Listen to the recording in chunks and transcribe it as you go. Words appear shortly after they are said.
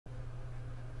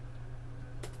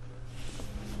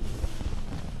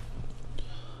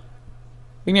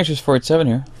Ignatius 487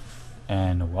 here,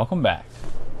 and welcome back.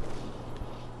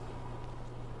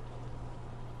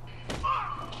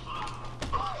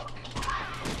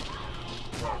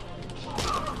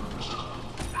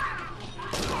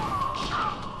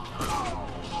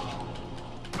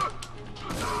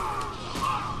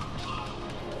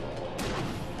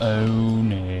 Oh,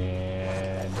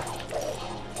 Ned.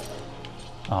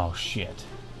 Oh, shit.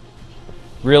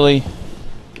 Really?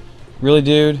 Really,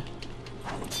 dude?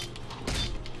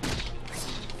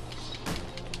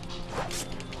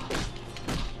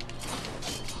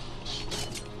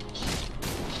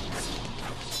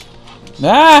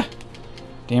 Ah!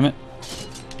 Damn it.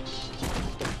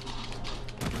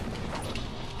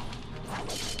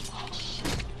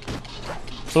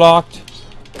 Blocked.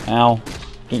 Ow.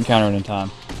 Didn't counter it in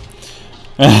time.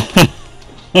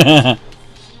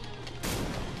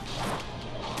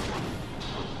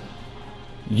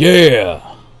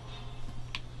 Yeah!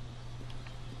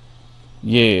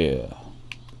 Yeah.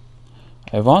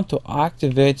 I want to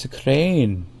activate the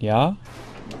crane, yeah?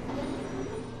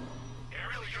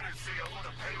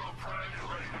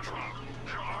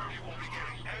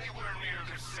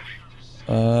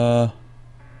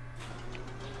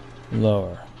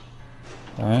 Lower.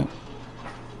 Alright.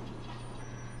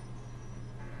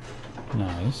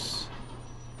 Nice.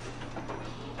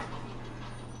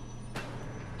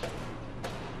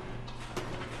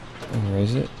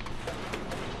 Raise it.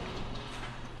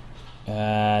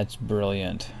 That's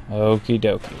brilliant. Okie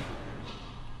dokie.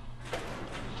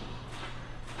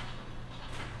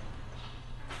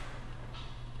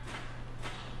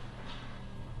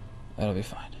 That'll be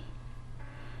fine.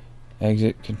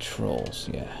 Exit controls,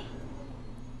 yeah.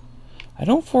 I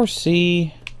don't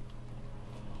foresee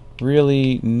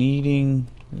really needing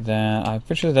that. I'm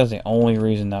pretty sure that's the only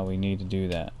reason that we need to do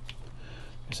that.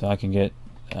 So I can get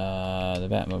the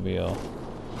Batmobile.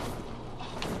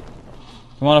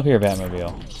 Come on up here,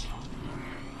 Batmobile.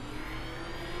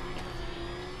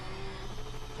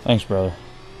 Thanks, brother.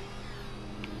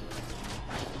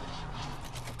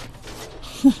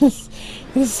 This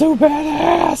is so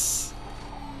badass!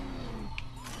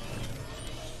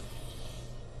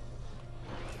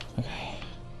 Okay.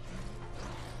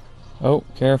 Oh,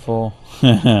 careful.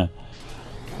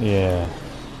 Yeah.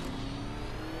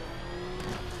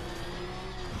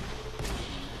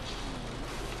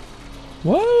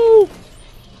 Whoa!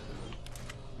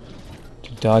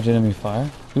 To dodge enemy fire?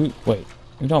 Wait, what are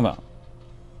you talking about?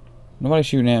 Nobody's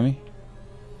shooting at me.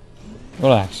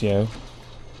 Relax, yo.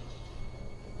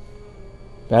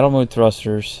 Battle mode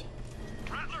thrusters.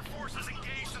 Rattler forces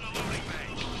engaged in the loading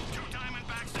bay. 2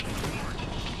 Diamondbacks to report.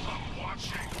 I'm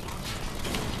watching.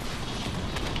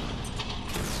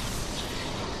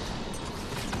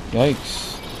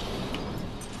 Yikes.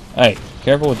 Hey,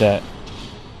 careful with that.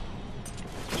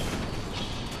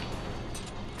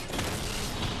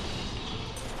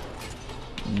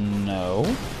 No.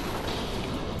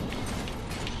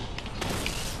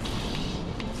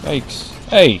 Yikes.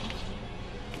 Hey!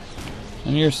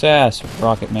 And your sass,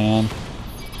 Rocket Man.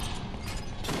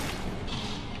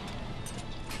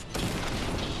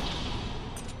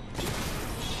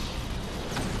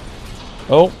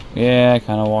 Oh, yeah, I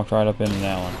kind of walked right up into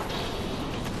that one.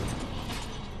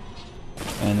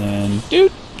 And then,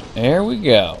 doot! There we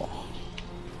go.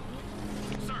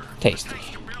 Tasty.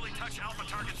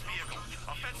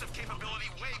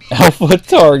 Alpha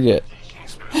target.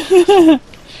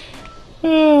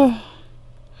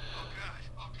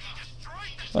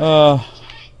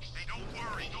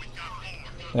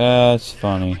 That's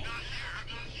funny.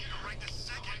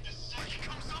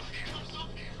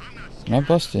 Can I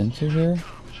bust into here?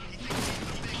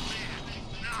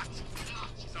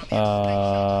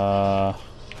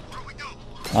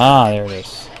 There it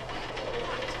is.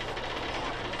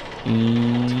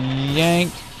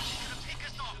 Yank.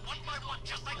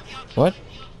 What?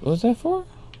 What was that for?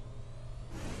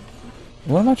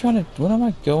 What am I trying to... What am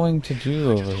I going to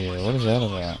do over here? What is that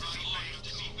about?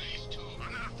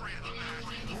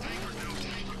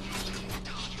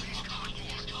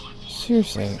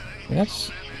 Seriously,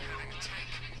 that's...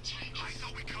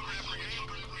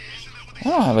 I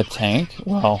don't have a tank.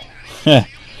 Well,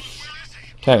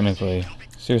 technically.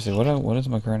 Seriously, what is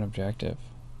my current objective?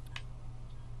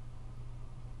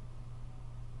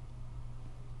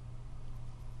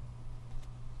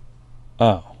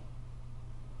 Oh.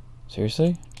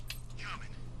 Seriously?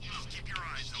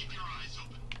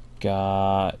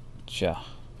 Gotcha.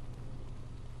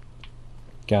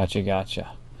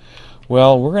 Gotcha.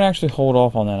 Well, we're gonna actually hold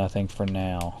off on that, I think, for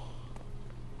now.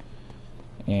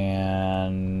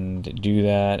 And do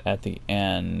that at the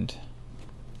end.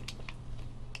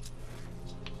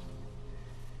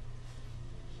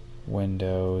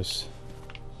 Windows.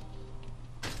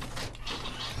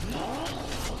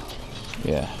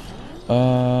 Yeah.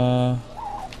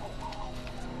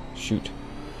 Shoot.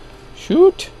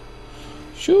 Shoot!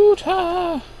 Shoot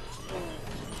her!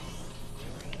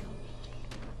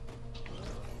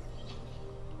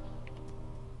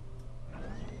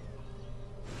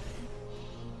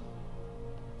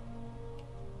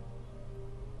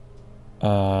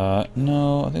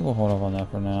 No, I think we'll hold off on that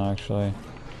for now, actually.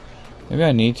 Maybe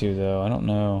I need to, though. I don't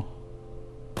know.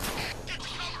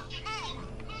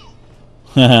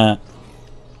 Haha.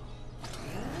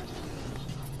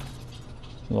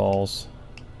 Lols.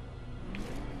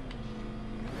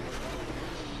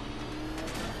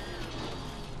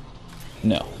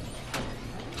 No.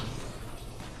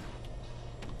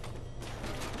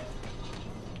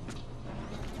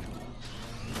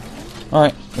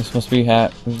 Alright, this must be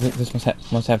this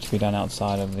must have to be done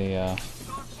outside of the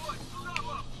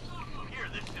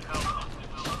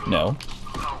No.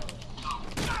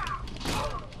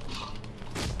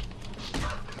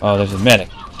 Oh, there's a medic.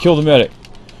 Kill the medic.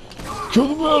 Kill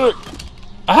the medic.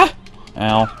 Ah!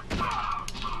 Ow.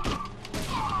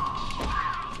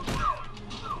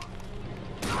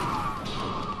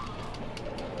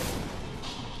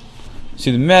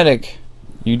 See, the medic,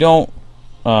 you don't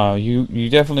you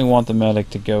definitely want the medic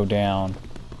to go down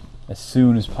as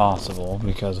soon as possible,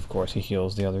 because of course he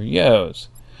heals the other yos.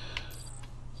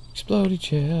 Explodey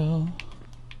chill.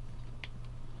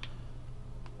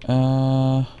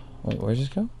 Wait, where's this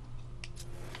go?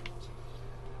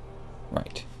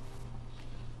 Right.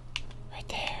 Right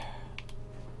there.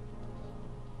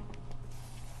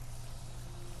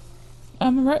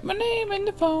 I'm gonna write my name in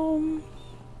the foam.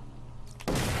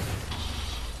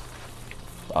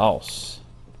 Boss.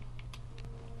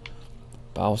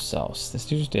 Boss sauce. This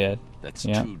dude's dead. That's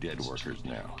yeah. 2 dead workers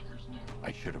now.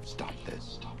 I should have stopped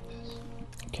this.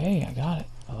 Okay, I got it.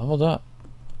 I leveled up.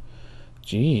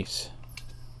 Jeez.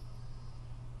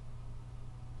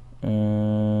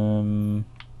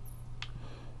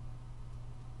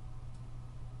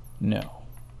 No.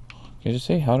 Can you just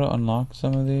say how to unlock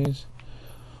some of these?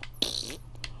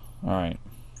 Alright.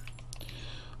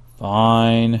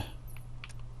 Fine.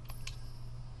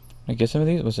 I get some of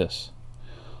these? What's this?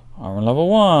 Armor level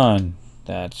 1.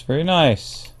 That's very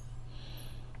nice.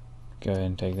 Go ahead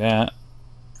and take that.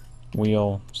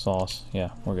 Wheel, sauce.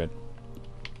 Yeah, we're good.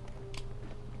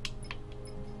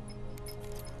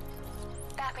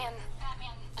 Batman,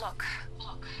 look.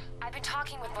 I've been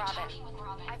talking with Robin.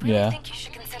 I really think you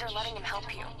should consider letting him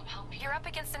help you. You're up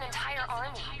against an entire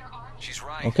army. She's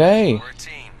right. Okay. We're a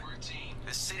team.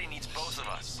 This city needs both of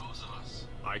us.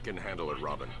 I can handle it,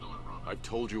 Robin. I've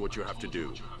told you what you have to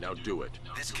do. Now do it.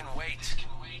 This can wait.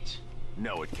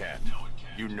 No, it can't.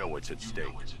 You know what's at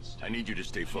stake. I need you to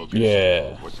stay focused.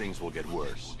 Yeah. Or things will get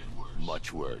worse.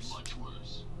 Much worse.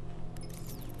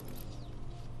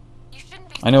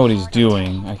 I know what he's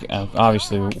doing.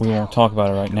 Obviously, we won't talk about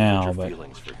it right now, Your but...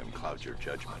 feelings for him cloud your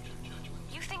judgment.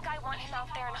 You think I want him out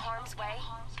there in harm's way?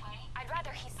 I'd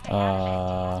rather he stay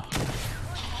out of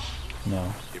it.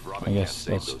 No. If Robin I can't guess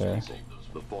save that's those fair. people,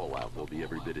 the fallout will be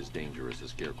every bit as dangerous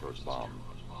as Scarecrow's bomb.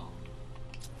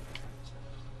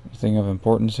 Thing of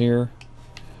importance here.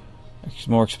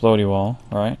 More explodey wall,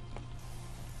 right?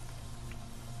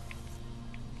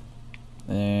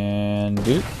 And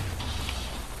doop.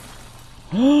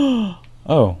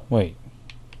 Oh, wait.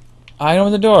 I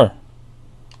opened the door.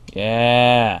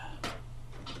 Yeah.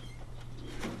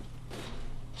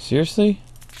 Seriously?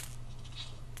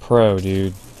 Pro,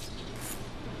 dude.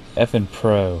 Effing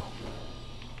pro.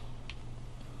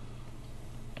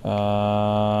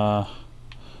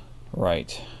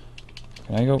 Right.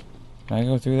 Can I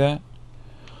go through that?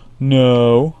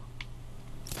 No.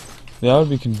 That would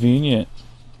be convenient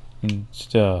and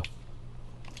stuff.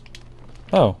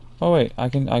 Oh wait, I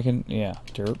can, yeah,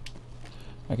 derp.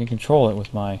 I can control it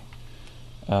with my,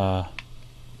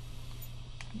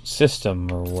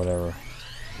 system or whatever.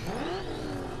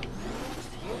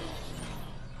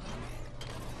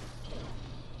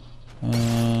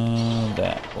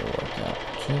 That will work out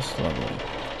just lovely.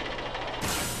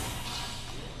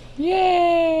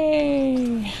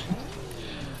 Yay!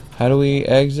 How do we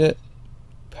exit?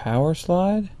 Power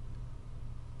slide?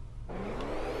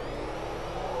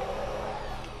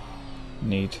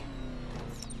 Neat.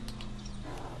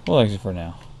 We'll exit for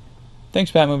now.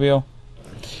 Thanks, Batmobile.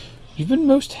 You've been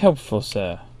most helpful,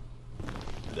 sir.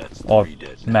 That's Or 3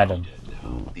 dead. madam,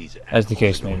 These as the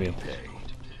case assholes may are be. going to pay.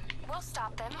 We'll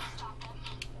stop them.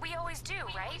 We always do,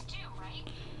 right?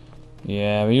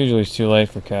 Yeah, but usually it's too late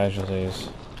for casualties.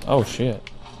 Oh shit.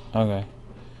 Okay.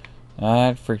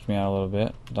 That freaked me out a little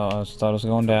bit. Thought it was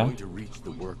going I'm down. going to reach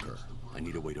the worker. I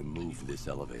need a way to move this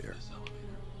elevator.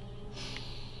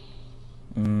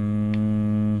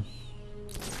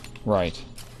 Right.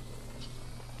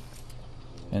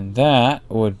 And that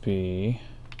would be...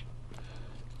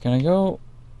 Can I go...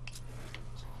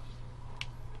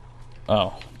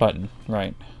 Oh, button.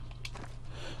 Right.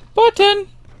 Button!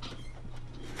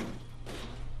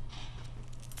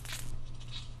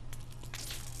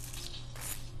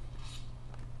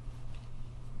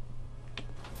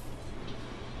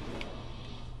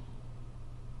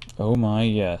 Oh my,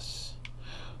 yes.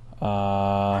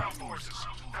 Ground forces.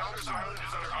 Founders Island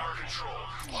is under our control.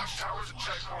 Watchtowers and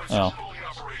checkpoints are fully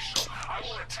operational. I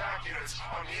will attack units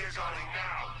on Miyazaki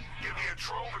now. Give me a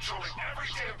drone patrolling every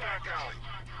damn back alley.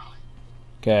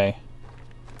 Okay.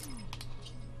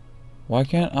 Why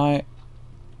can't I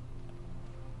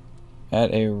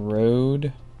add a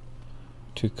road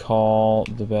to call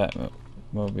the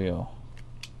Batmobile?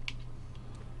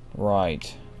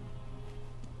 Right.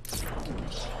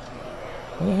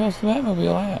 Where the hell's the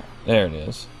Batmobile at? There it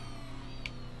is.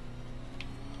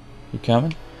 You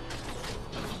coming?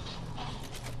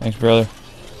 Thanks, brother.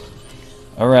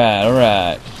 Alright,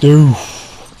 alright.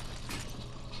 Doof!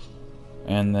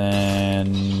 And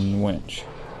then... winch.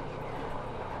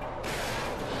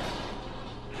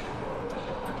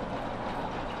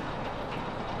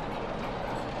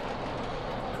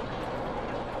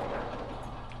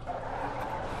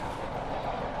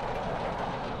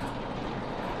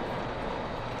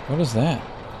 What is that?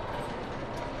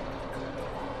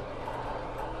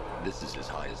 This is as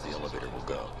high as the elevator will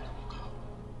go.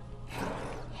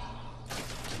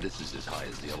 This is as high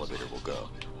as the elevator will go.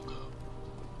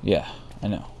 Yeah, I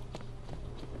know.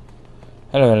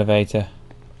 Hello, elevator.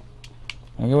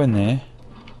 I'll go in there.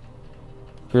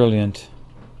 Brilliant.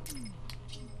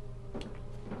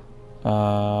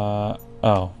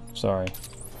 Oh, sorry.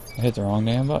 I hit the wrong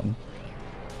damn button.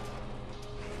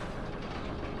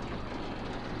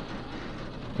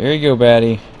 Here you go,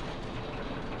 baddie.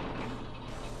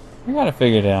 I gotta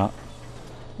figure it out.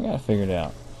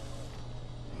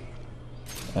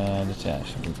 Detach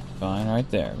should be fine right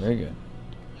there. Very good.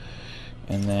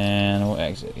 And then we'll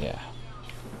exit, yeah.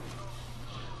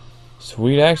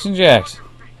 Sweet Action Jackson.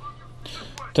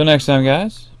 Till next time,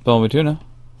 guys. Bumblebee Tuna.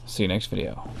 See you next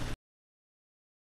video.